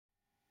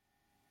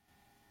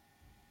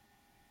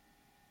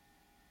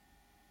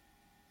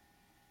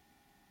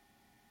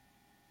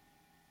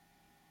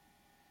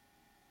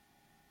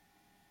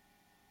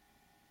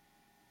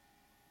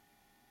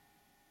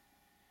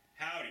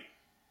Howdy,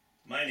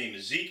 my name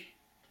is Zeke,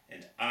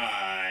 and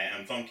I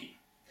am funky.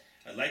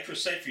 I'd like to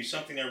recite for you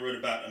something I wrote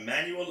about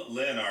Emmanuelle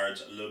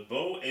Léonard's Le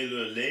Beau et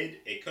le Laid,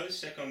 École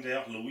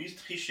Secondaire Louise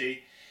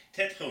Trichet,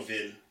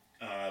 Tétraville,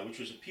 which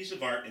was a piece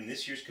of art in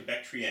this year's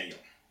Quebec Triennial.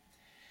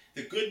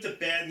 The Good, the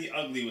Bad, and the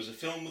Ugly was a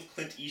film with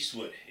Clint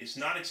Eastwood. It's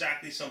not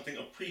exactly something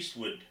a priest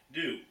would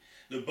do.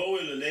 Le Beau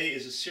et le Laid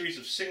is a series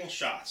of single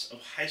shots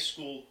of high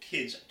school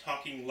kids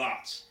talking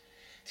lots.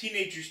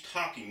 Teenagers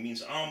talking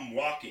means I'm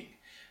walking.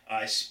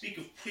 I speak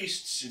of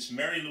priests since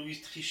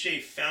Marie-Louise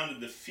Trichet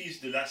founded the Fils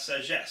de la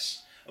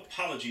Sagesse.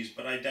 Apologies,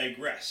 but I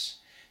digress.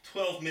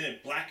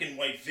 12-minute black and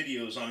white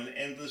videos on an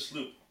endless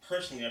loop.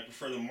 Personally, I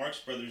prefer the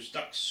Marx Brothers'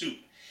 Duck Soup.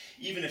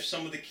 Even if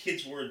some of the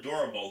kids were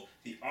adorable,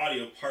 the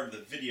audio part of the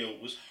video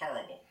was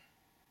horrible.